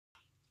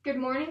Good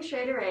morning,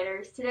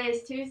 Schrader-Raiders. Today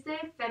is Tuesday,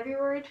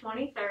 February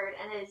 23rd,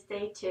 and it is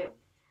day 2.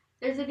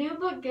 There's a new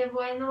book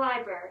giveaway in the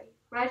library.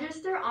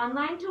 Register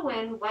online to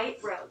win White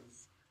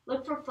Rose.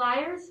 Look for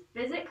flyers,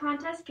 visit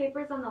contest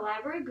capers on the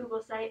library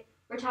Google site,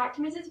 or talk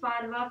to Mrs.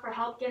 Vadova for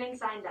help getting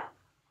signed up.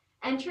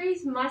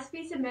 Entries must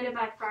be submitted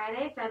by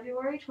Friday,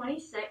 February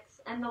 26th,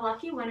 and the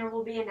lucky winner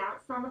will be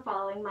announced on the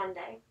following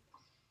Monday.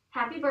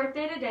 Happy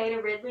birthday today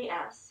to Ridley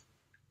S.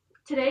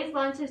 Today's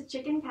lunch is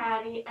chicken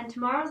patty, and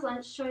tomorrow's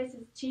lunch choice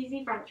is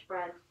cheesy French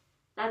bread.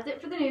 That's it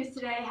for the news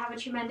today. Have a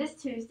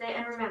tremendous Tuesday,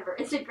 and remember,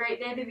 it's a great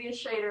day to be a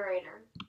Schrader-Raider.